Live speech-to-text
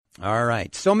All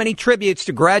right. So many tributes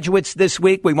to graduates this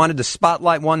week. We wanted to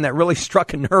spotlight one that really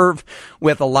struck a nerve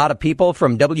with a lot of people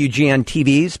from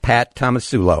WGN-TV's Pat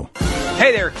Tomasulo.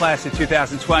 Hey there, class of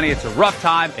 2020. It's a rough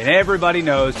time, and everybody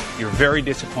knows you're very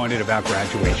disappointed about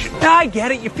graduation. Now, I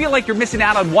get it. You feel like you're missing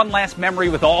out on one last memory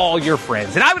with all your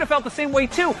friends. And I would have felt the same way,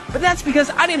 too. But that's because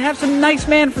I didn't have some nice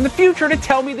man from the future to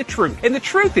tell me the truth. And the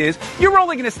truth is, you're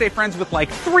only going to stay friends with like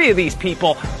 3 of these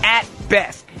people at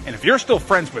best. And if you're still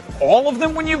friends with all of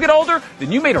them when you get older,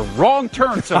 then you made a wrong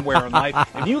turn somewhere in life,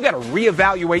 and you got to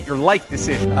reevaluate your life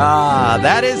decision.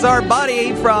 That is our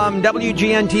buddy from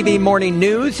WGN-TV Morning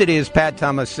News. It is Pat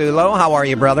Tomasulo. How are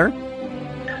you, brother?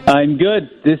 I'm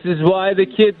good. This is why the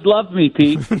kids love me,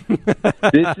 Pete.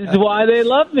 This is why they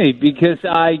love me, because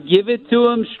I give it to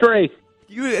them straight.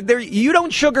 You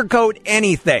don't sugarcoat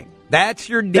anything. That's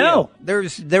your deal. No.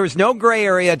 There's no gray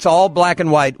area. It's all black and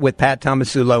white with Pat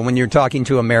Tomasulo when you're talking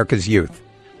to America's youth.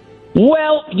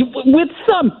 Well, with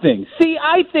some things. See,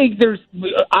 I think there's,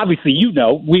 obviously,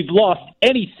 we've lost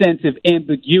any sense of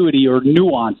ambiguity or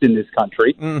nuance in this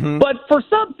country. Mm-hmm. But for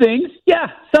some things,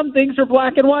 some things are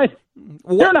black and white.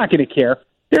 They're not going to care.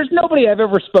 There's nobody I've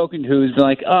ever spoken to who's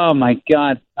like, oh, my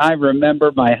God, I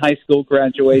remember my high school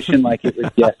graduation like it was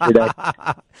yesterday.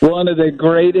 One of the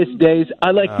greatest days.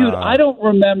 Dude, I don't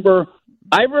remember.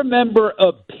 I remember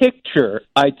a picture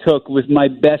I took with my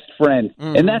best friend,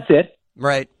 and that's it.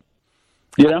 Right.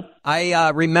 You know?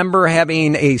 I remember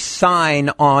having a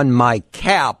sign on my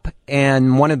cap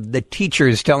and one of the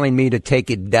teachers telling me to take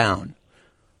it down.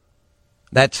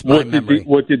 That's my memory.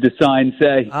 What did the sign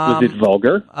say? Was it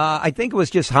vulgar? I think it was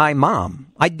just "Hi, Mom."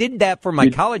 I did that for my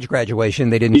college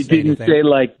graduation. They didn't say anything. You didn't say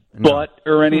like butt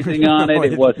or anything on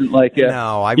it. It wasn't like a.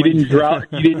 No, you didn't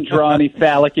draw any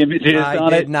phallic images on it. I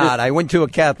did not. I went to a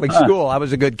Catholic school. I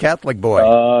was a good Catholic boy.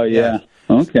 Oh yeah.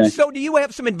 Okay. So, do you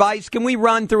have some advice? Can we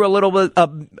run through a little bit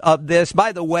of this?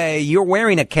 By the way, you're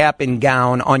wearing a cap and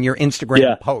gown on your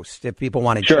Instagram post. If people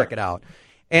want to check it out,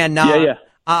 and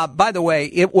by the way,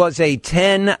 it was a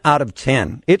 10 out of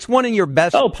 10. It's one of your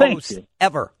best posts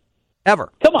ever.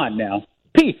 Come on now.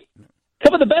 Pete,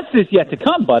 some of the best is yet to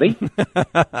come, buddy.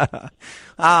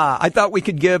 I thought we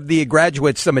could give the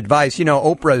graduates some advice. You know,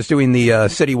 Oprah is doing the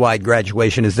citywide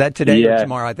graduation. Is that today or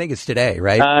tomorrow? I think it's today,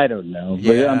 right? I don't know.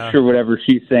 But I'm sure whatever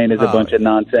she's saying is a bunch of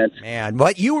nonsense. Man,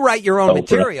 but you write your own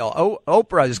material.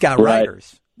 Oprah's got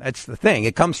writers. That's the thing.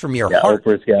 It comes from your heart.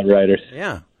 Oprah's got writers.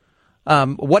 Yeah.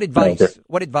 What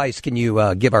advice can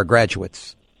you give our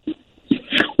graduates?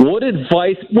 What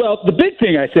advice? Well, the big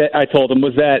thing I told them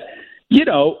was that,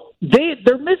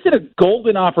 they're missing a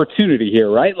golden opportunity here,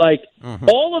 right? Like,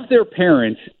 all of their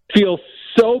parents feel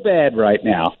so bad right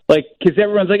now. Like, because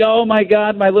everyone's like, oh, my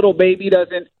God, my little baby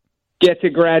doesn't get to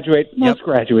graduate. Most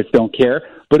graduates don't care.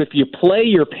 But if you play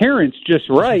your parents just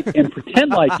right and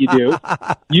pretend like you do,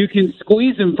 you can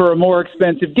squeeze them for a more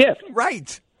expensive gift.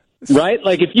 Right?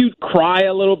 Like, if you cry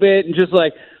a little bit and just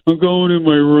like, I'm going in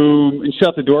my room and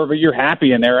shut the door, but you're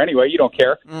happy in there anyway, you don't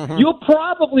care, you'll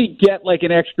probably get like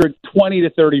an extra 20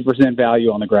 to 30%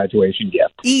 value on the graduation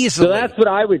gift. Easily. So that's what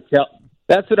I would tell.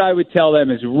 That's what I would tell them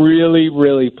is really,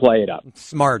 really play it up.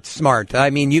 Smart.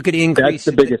 I mean, you could increase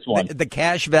the biggest one. The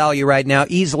cash value right now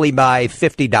easily by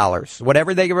 $50.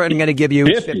 Whatever they're going to give you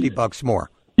is $50 more.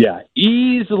 Yeah,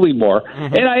 easily more.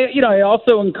 And I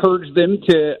also encourage them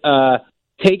to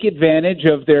take advantage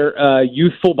of their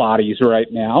youthful bodies right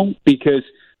now, because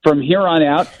from here on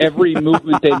out, every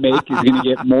movement they make is going to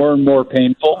get more and more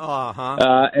painful,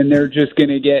 and they're just going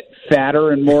to get fatter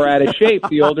and more out of shape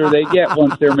the older they get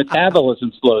once their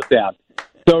metabolism slows down.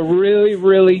 So really,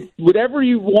 really, whatever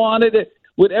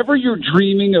you're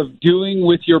dreaming of doing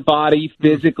with your body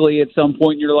physically at some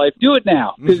point in your life, do it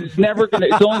now, because it's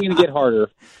only going to get harder.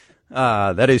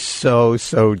 That is so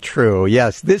true.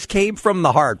 Yes, this came from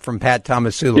the heart from Pat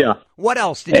Tomasulo. Yeah. What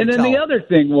else did you tell? And then the other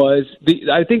thing was,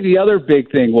 I think the other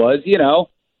big thing was,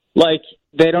 like,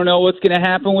 they don't know what's going to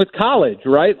happen with college,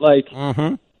 right? Like,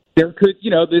 there could,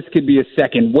 this could be a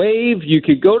second wave. You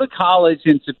could go to college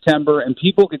in September and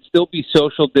people could still be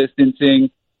social distancing,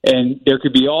 and there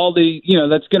could be all the,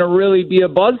 that's going to really be a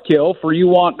buzzkill for you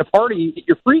wanting to party and get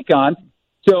your freak on.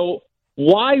 So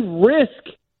why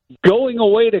risk going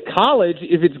away to college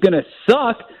if it's going to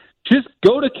suck? Just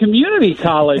go to community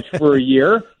college for a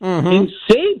year and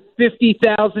save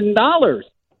 $50,000,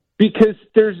 because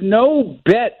there's no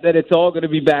bet that it's all going to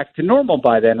be back to normal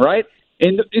by then, right?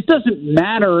 And it doesn't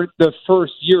matter the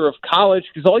first year of college,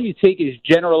 because all you take is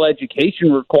general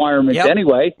education requirements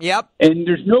anyway. Yep. And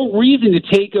there's no reason to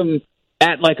take them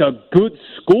at like a good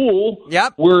school,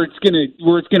 where it's gonna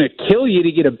kill you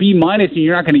to get a B- and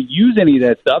you're not gonna use any of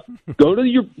that stuff. Go to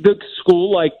the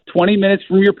school like 20 minutes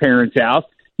from your parents' house.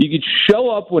 You could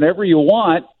show up whenever you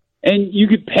want, and you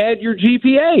could pad your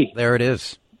GPA. There it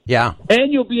is. Yeah,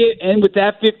 and and with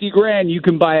that $50,000, you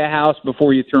can buy a house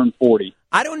before you turn 40.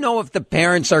 I don't know if the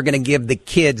parents are going to give the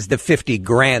kids the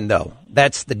 $50,000 though.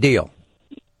 That's the deal.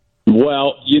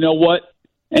 Well, you know what?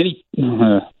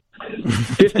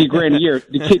 $50,000 a year,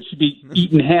 the kids should be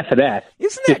eating half of that.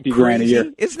 Isn't that $50,000 a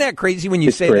year? Isn't that crazy when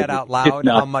you say that out loud?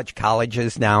 How much college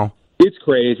is now? It's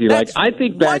crazy. That's I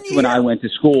think back to when I went to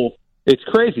school. It's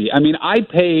crazy. I mean, I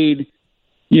paid.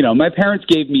 My parents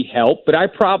gave me help, but I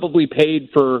probably paid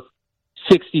for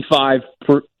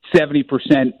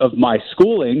 70% of my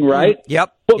schooling, right?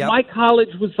 Yep. But my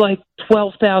college was like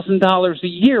 $12,000 a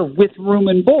year with room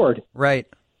and board. Right.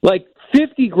 Like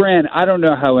 $50,000. I don't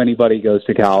know how anybody goes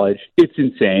to college. It's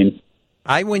insane.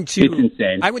 It's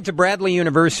insane. I went to Bradley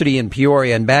University in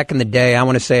Peoria, and back in the day, I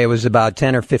want to say it was about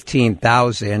 10 or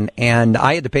 15,000, and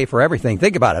I had to pay for everything.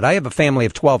 Think about it. I have a family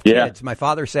of 12 kids. My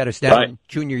father sat us down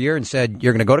junior year and said,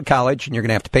 "You're going to go to college, and you're going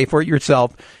to have to pay for it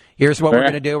yourself. Here's what we're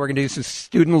going to do. We're going to do some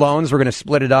student loans. We're going to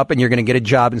split it up, and you're going to get a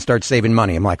job and start saving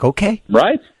money." I'm like, okay.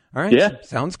 Right. All right. Yeah.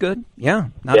 Sounds good. Yeah.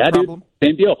 Not a problem. Dude,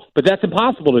 same deal. But that's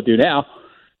impossible to do now.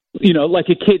 Like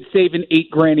a kid saving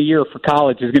 $8,000 a year for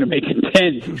college is going to make it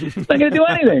 10. It's not going to do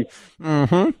anything.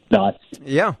 Mm-hmm. Nuts.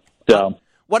 Yeah. So,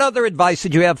 what other advice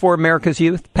did you have for America's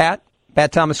youth, Pat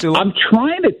Tomasulo? I'm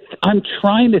trying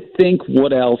to think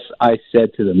what else I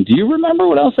said to them. Do you remember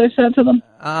what else I said to them?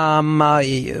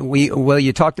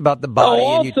 You talked about the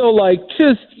body.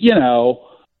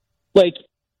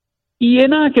 You're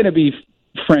not going to be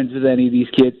friends with any of these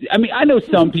kids. I mean, I know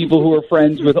some people who are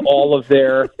friends with all of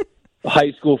their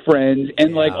high school friends,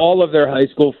 and all of their high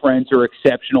school friends are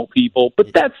exceptional people,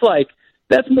 but that's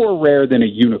more rare than a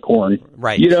unicorn.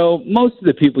 Right. Most of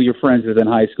the people you're friends with in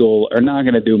high school are not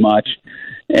going to do much.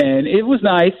 And it was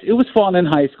nice. It was fun in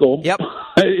high school. Yep.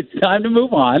 It's time to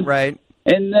move on. Right.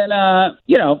 And then,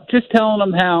 just telling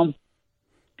them how,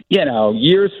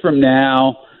 years from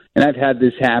now, and I've had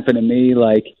this happen to me,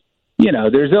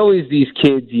 there's always these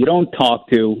kids you don't talk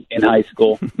to in high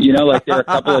school. They're a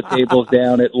couple of tables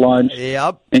down at lunch.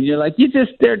 Yep. And you're like,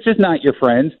 they're just not your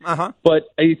friends. Uh-huh. But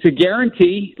it's a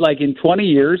guarantee, in 20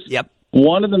 years,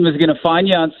 one of them is going to find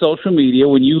you on social media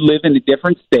when you live in a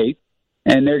different state.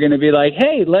 And they're going to be like,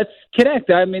 hey, let's connect.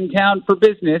 I'm in town for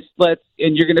business.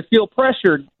 And you're going to feel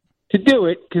pressured to do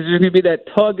it because there's going to be that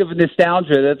tug of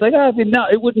nostalgia that's like, no,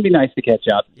 it wouldn't be nice to catch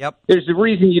up. Yep. There's a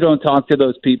reason you don't talk to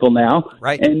those people now.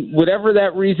 Right. And whatever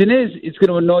that reason is, it's going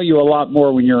to annoy you a lot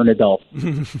more when you're an adult.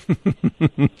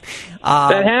 That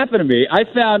happened to me.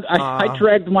 I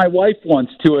dragged my wife once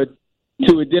to a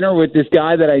dinner with this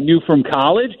guy that I knew from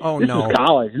college. Oh, this was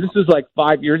college. This was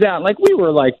 5 years out. We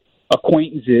were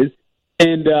acquaintances.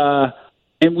 And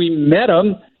we met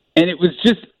him, and it was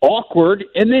just awkward.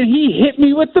 And then he hit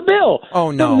me with the bill. Oh,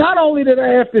 no. So not only did I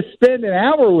have to spend an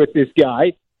hour with this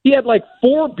guy, he had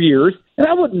 4 beers, and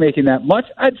I wasn't making that much.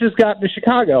 I just got to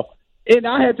Chicago, and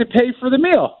I had to pay for the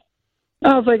meal.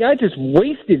 I was like, I just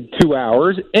wasted 2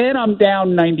 hours, and I'm down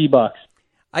 $90.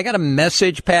 I got a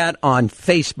message, Pat, on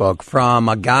Facebook from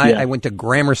a guy I went to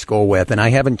grammar school with, and I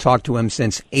haven't talked to him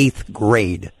since 8th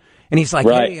grade. And he's like,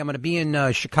 hey, I'm going to be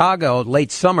in Chicago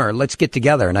late summer. Let's get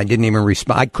together. And I didn't even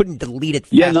respond. I couldn't delete it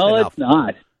fast enough. It's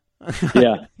not.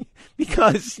 Yeah.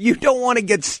 Because you don't want to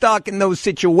get stuck in those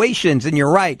situations. And you're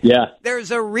right. Yeah.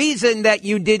 There's a reason that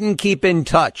you didn't keep in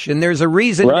touch. And there's a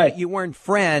reason that you weren't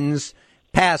friends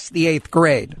past the 8th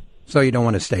grade. So you don't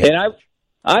want to stay in touch.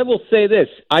 I will say this.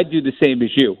 I do the same as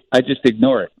you. I just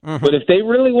ignore it. Mm-hmm. But if they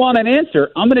really want an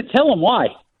answer, I'm going to tell them why.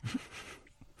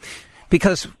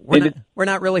 Because we're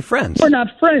not really friends. We're not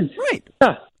friends. Right.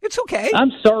 Yeah. It's okay.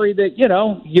 I'm sorry that,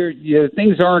 your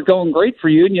things aren't going great for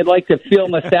you and you'd like to feel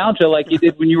nostalgia like you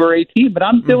did when you were 18, but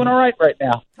I'm doing all right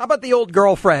now. How about the old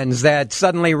girlfriends that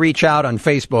suddenly reach out on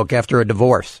Facebook after a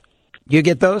divorce? You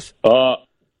get those?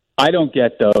 I don't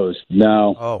get those.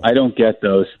 No. Oh. I don't get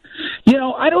those.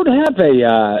 I don't have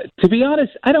to be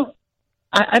honest, I don't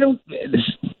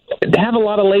have a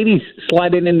lot of ladies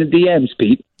sliding in the DMs,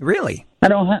 Pete. Really? I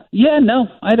don't have. Yeah, no,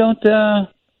 I don't.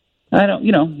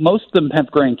 Most of them have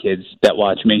grandkids that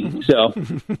watch me, so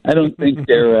I don't think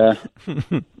they're. Their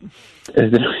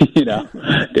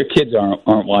kids aren't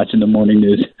watching the morning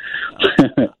news.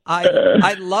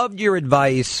 I loved your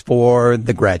advice for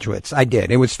the graduates. I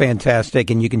did. It was fantastic,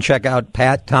 and you can check out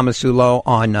Pat Tomasulo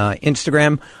on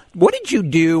Instagram. What did you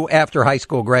do after high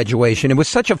school graduation? It was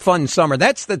such a fun summer.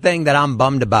 That's the thing that I'm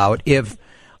bummed about. If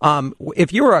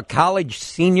If you were a college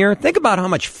senior, think about how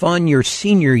much fun your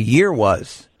senior year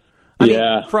was. I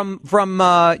mean, from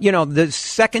the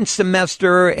second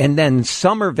semester and then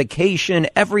summer vacation,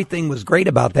 everything was great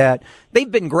about that.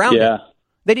 They've been grounded. Yeah.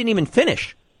 They didn't even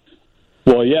finish.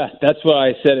 Well, yeah, that's what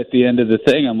I said at the end of the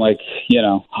thing. I'm like,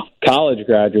 college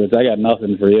graduates, I got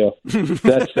nothing for you.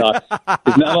 That sucks.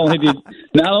 'Cause not only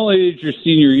did your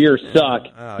senior year suck,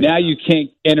 now you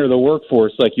can't enter the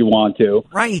workforce like you want to.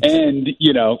 Right. And,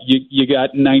 you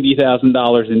got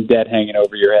 $90,000 in debt hanging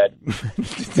over your head.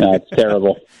 That's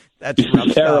terrible. That's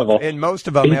terrible. Stuff. And most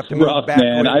of them have to move back.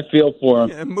 Man, I feel for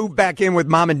them. Move back in with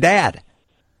mom and dad.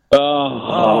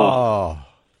 Oh.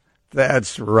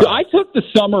 That's right. So I took the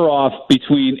summer off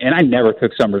and I never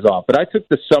took summers off, but I took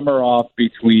the summer off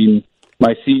between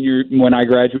when I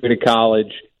graduated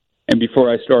college and before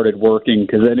I started working,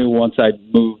 because I knew once I'd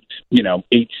moved,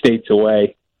 8 states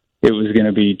away, it was going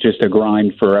to be just a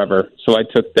grind forever. So I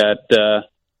took that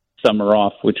summer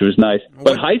off, which was nice.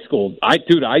 But high school, I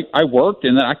worked,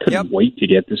 and then I couldn't wait to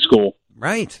get to school.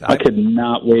 Right. I could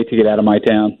not wait to get out of my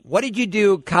town. What did you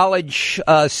do college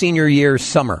senior year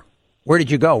summer? Where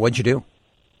did you go? What'd you do?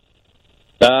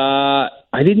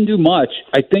 I didn't do much.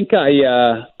 I think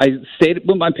I stayed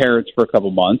with my parents for a couple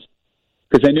months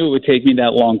because I knew it would take me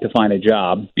that long to find a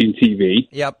job in TV.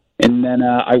 Yep. And then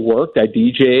I worked. I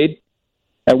DJ'd.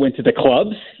 I went to the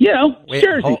clubs.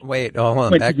 Jersey. Hold on.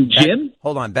 Went to the gym.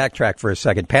 Hold on. Backtrack for a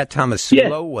second. Pat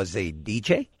Tomasulo was a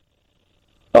DJ?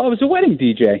 Oh, I was a wedding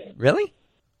DJ. Really?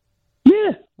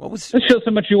 Yeah. That shows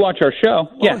how much you watch our show.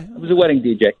 Well, yeah, I was a wedding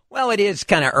DJ. Well, it is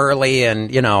kind of early,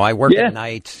 and, I work at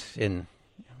night and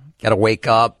got to wake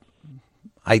up.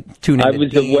 I tune in. I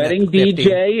was a wedding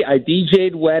DJ. I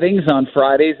DJ'd weddings on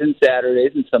Fridays and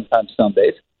Saturdays and sometimes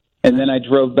Sundays. And then I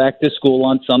drove back to school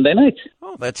on Sunday nights.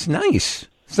 Oh, that's nice.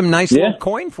 Some nice little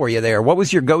coin for you there. What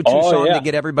was your go-to song to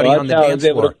get everybody on the dance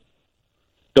floor?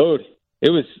 Dude,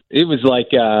 it was like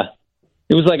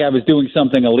I was doing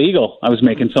something illegal. I was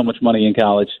making so much money in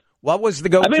college. What was the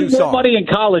go-to song? I made more money in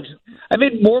college. I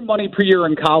made more money per year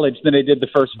in college than I did the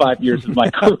first 5 years of my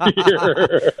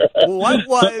career.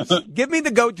 Give me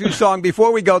the go-to song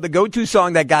before we go, the go-to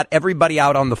song that got everybody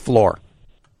out on the floor.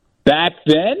 Back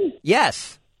then?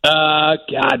 Yes.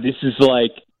 God, this is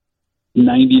like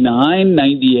 99,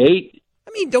 98.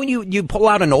 I mean, don't you pull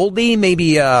out an oldie,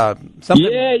 maybe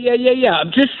something? Yeah.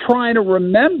 I'm just trying to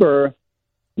remember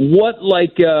what,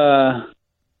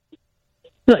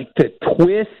 the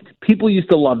Twist. People used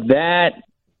to love that.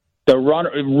 The Run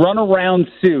Around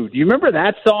Sue. Do you remember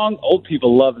that song? Old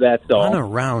people love that song. Run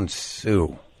Around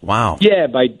Sue. Wow. Yeah,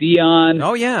 by Dion.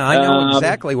 Oh, yeah, I know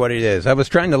exactly what it is. I was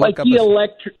trying to look up the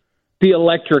electric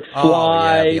slide.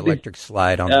 Oh, yeah, the electric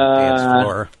slide on the dance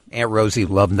floor. Aunt Rosie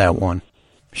loved that one.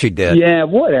 She did. Yeah,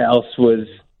 what else was...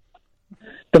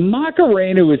 The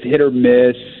Macarena was hit or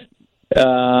miss.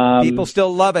 People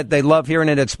still love it. They love hearing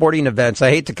it at sporting events. I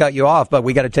hate to cut you off, but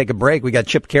we got to take a break. We got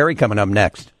Chip Carey coming up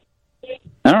next.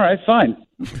 All right, fine.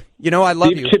 I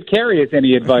love you. If Chip Carey has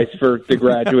any advice for the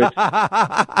graduates,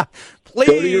 please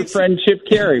go to your friend Chip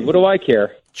Carey. What do I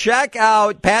care? Check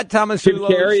out Pat Tomasulo.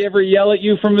 Did Carey ever yell at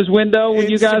you from his window when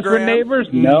you guys were neighbors?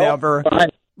 No, never. Fine.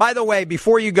 By the way,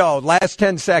 before you go, last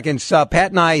 10 seconds,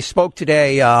 Pat and I spoke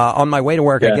today on my way to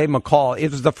work. Yeah. I gave him a call. It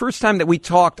was the first time that we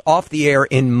talked off the air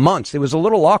in months. It was a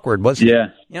little awkward, wasn't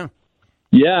it? Yeah.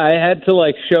 Yeah, I had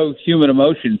to, show human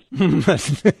emotions.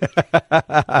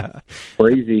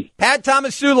 Crazy. Pat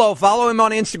Tomasulo, follow him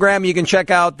on Instagram. You can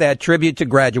check out that tribute to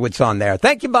graduates on there.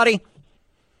 Thank you, buddy.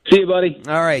 See you, buddy.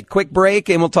 All right, quick break,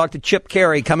 and we'll talk to Chip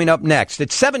Carey coming up next.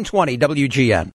 It's 720 WGN.